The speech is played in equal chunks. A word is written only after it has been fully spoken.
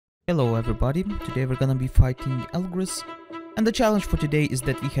Hello everybody, today we're gonna be fighting ElGris, and the challenge for today is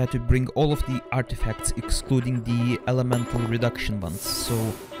that we had to bring all of the artifacts excluding the elemental reduction ones,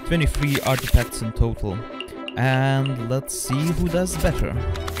 so 23 artifacts in total, and let's see who does better.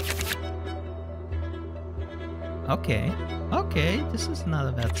 Okay, this is not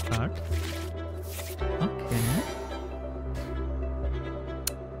a bad start. Okay.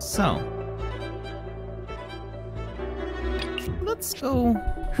 So, let's go.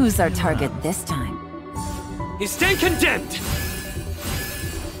 Who's our target this time? You stand condemned!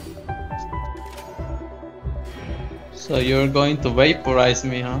 So you're going to vaporize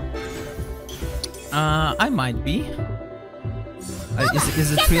me, huh? I might be.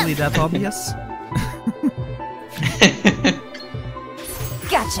 Is it really that obvious?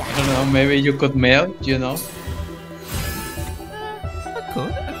 Gotcha! I don't know, maybe you could melt, you know? I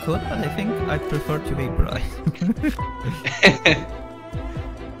could, but I think I'd prefer to vaporize.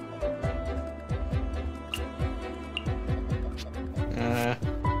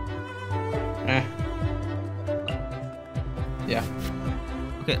 Yeah.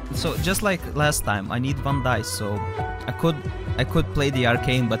 Okay, so just like last time, I need one dice, so I could play the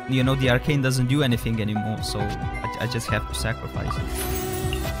arcane, but you know the arcane doesn't do anything anymore, so I just have to sacrifice it.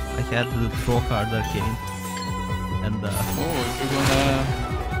 I had the draw card arcane, and Oh, you're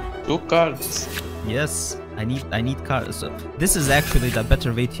gonna do cards. yes, I need cards. So this is actually the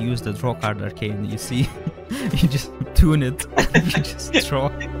better way to use the draw card arcane. You see, you just tune it, you just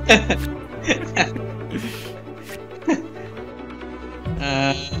draw.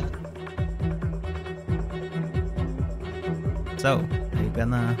 So, are you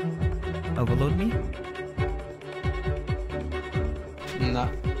gonna overload me? Nah.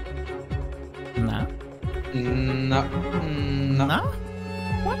 Nah. Nah. Nah. Nah?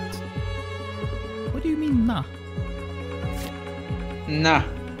 What? What do you mean nah? Nah.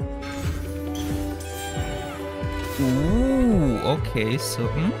 Ooh, okay, so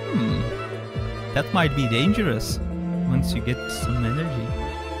that might be dangerous once you get some energy.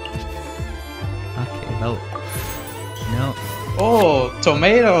 Okay, well, no. Oh,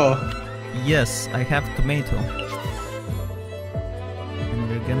 tomato! Yes, I have tomato. And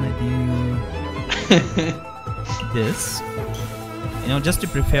we're gonna do this. You know, just to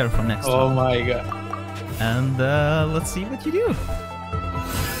prepare for next Oh time. my god. And let's see what you do.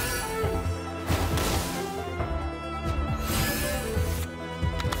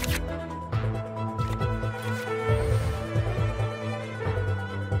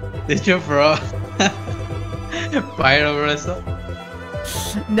 Did you throw Pyro Wrestle?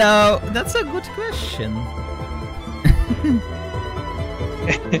 No, that's a good question.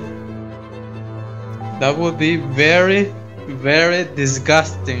 That would be very, very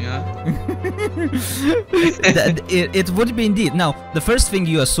disgusting, huh? It would be indeed. Now, the first thing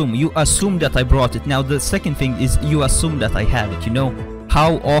you assume that I brought it. Now, the second thing is you assume that I have it. You know,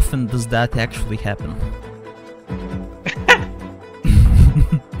 how often does that actually happen?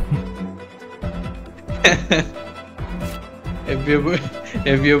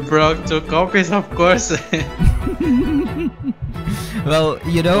 If you broke 2 copies, of course. Well,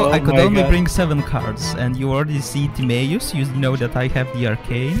 you know, Oh I could my only God. bring 7 cards, and you already see Timaeus. You know that I have the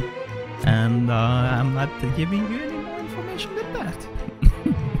arcane, and I'm not giving you any more information than that.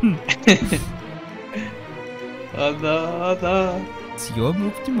 Oh no, oh no. It's your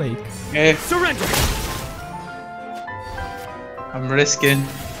move to make. Okay, Surrender! I'm risking.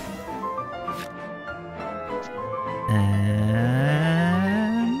 And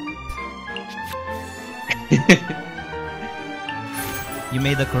you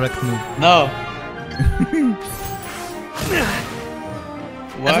made the correct move. No.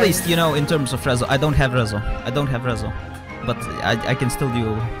 At least, you know, in terms of rezo. I don't have rezo. But I can still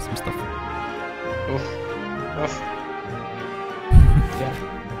do some stuff. Oof. Oof. Yeah.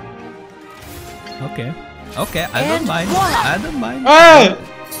 Okay, I don't mind. I don't mind. Ah!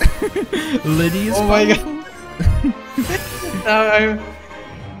 Liddy is Oh my God. powerful. No,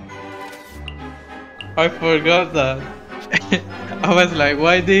 I forgot that. I was like,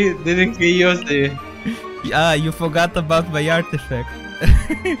 why didn't he use the... Yeah, you forgot about my artifact.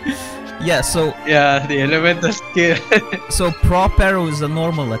 Yeah, so Yeah, the elemental skill. so prop arrow is a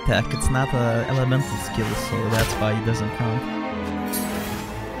normal attack. It's not a elemental skill, so that's why it doesn't count.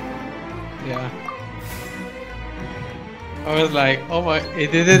 Yeah. I was like, oh my,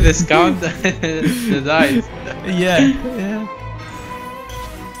 it didn't discount the dice. Yeah.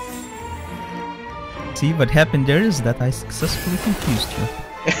 See, what happened there is that I successfully confused you.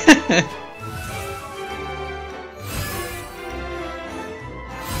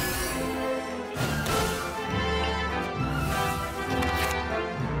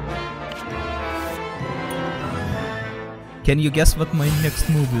 Can you guess what my next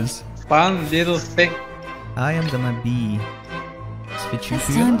move is? Fun little thing. I am gonna be switching It's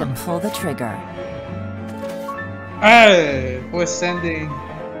to time to you. pull the trigger. Hey, we're sending.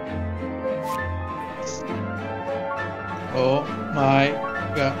 Oh my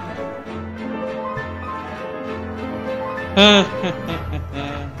god.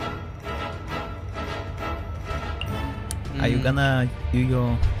 Are you gonna do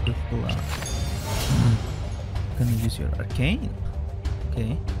your critical? Gonna use your arcane?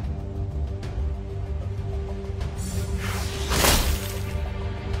 Okay.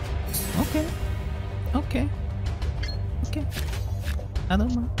 Okay. Okay. Okay. I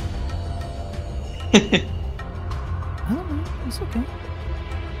don't know. I don't know. It's okay.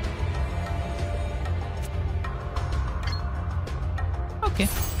 Okay.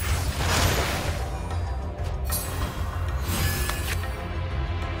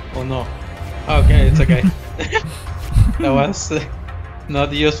 Oh no. Okay, it's okay. That was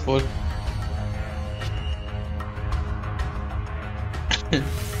not useful.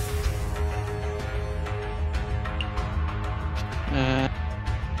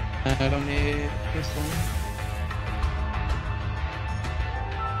 I don't need this one.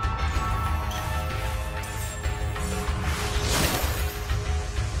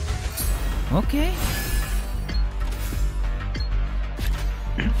 Okay.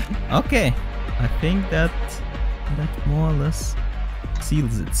 Okay. I think that more or less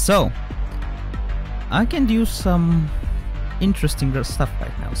seals it. So I can do some interesting stuff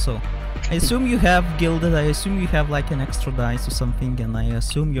right now. So I assume you have gilded, I assume you have like an extra dice or something, and I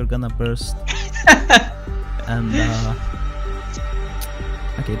assume you're gonna burst. And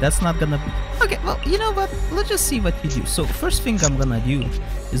okay, that's not gonna be okay. Well, you know what, let's just see what you do. So first thing I'm gonna do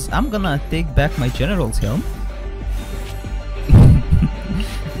is I'm gonna take back my general's helm.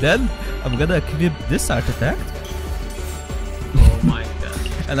 Then I'm gonna equip this artifact. Oh my god.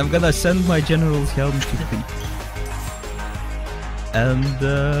 And I'm gonna send my general's helm to creep. And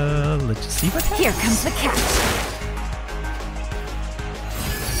let's just see what happens. Here comes the cat.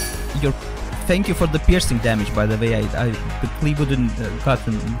 Thank you for the piercing damage, by the way. The cleave wouldn't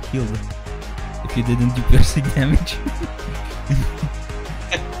gotten killed if you didn't do piercing damage.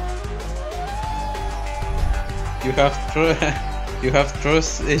 You have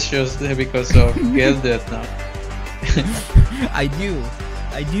trust issues because of Gilded now. I do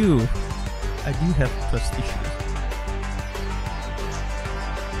have trust issues.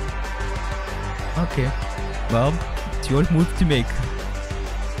 Okay, well, it's your move to make.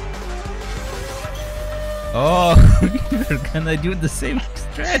 Oh, you're gonna do the same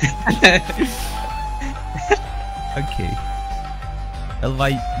strat. Okay. Well,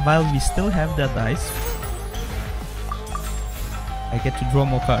 while we still have that dice, I get to draw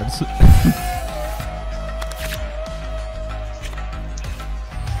more cards.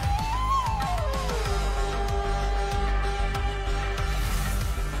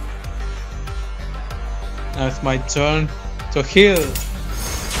 Now it's my turn to heal.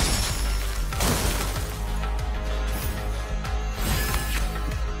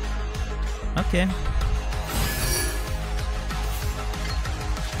 Okay.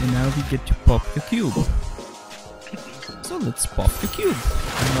 And now we get to pop the cube. So let's pop the cube.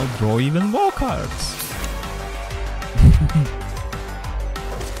 And now draw even more cards.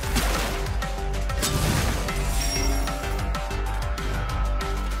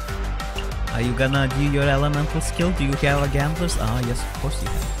 Are you gonna do your elemental skill? Do you have a gamblers? Ah, yes, of course you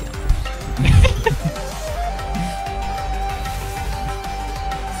have gamblers.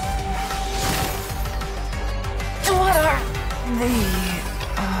 What are they?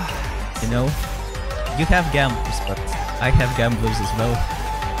 You know, you have gamblers, but I have gamblers as well.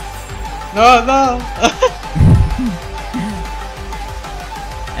 No, no!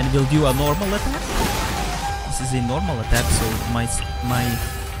 And we'll do a normal attack. This is a normal attack, so my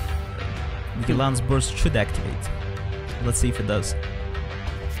Gilan's burst should activate. Let's see if it does.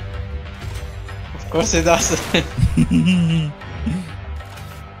 Of course it does.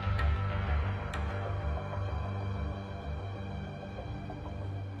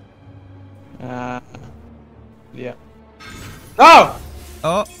 Yeah. No!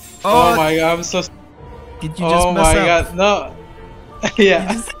 Oh, Oh my god, I'm so. did you just Oh mess my up? god, no!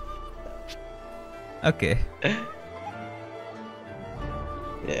 Yeah. Okay.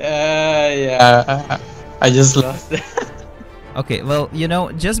 Yeah. I just lost it. Okay, well, you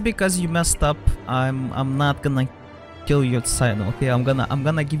know, just because you messed up, I'm not gonna kill your Sino, okay? I'm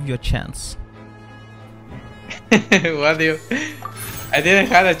gonna give you a chance. What do you? I didn't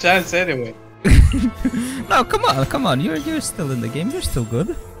have a chance anyway. No, come on, you're still in the game, you're still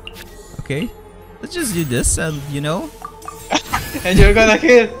good. Okay, let's just do this, and you know, and you're gonna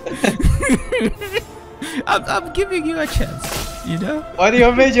kill. I'm giving you a chance, you know? What do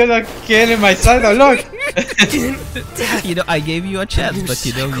you mean you're not killing my son? Oh, look! You know, I gave you a chance, but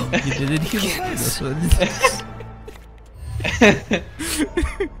you know, you didn't kill me. That's what it is.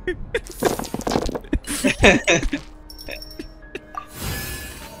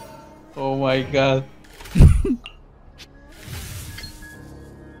 Oh my god.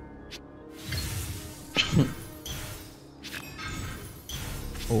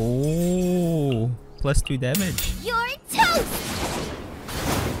 Oh, +2 damage. You're toast!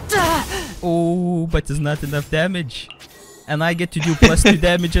 Oh, but it's not enough damage. And I get to do +2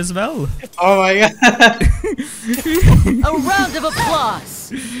 damage as well. Oh my god. A round of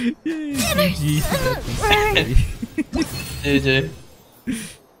applause! GG. GG.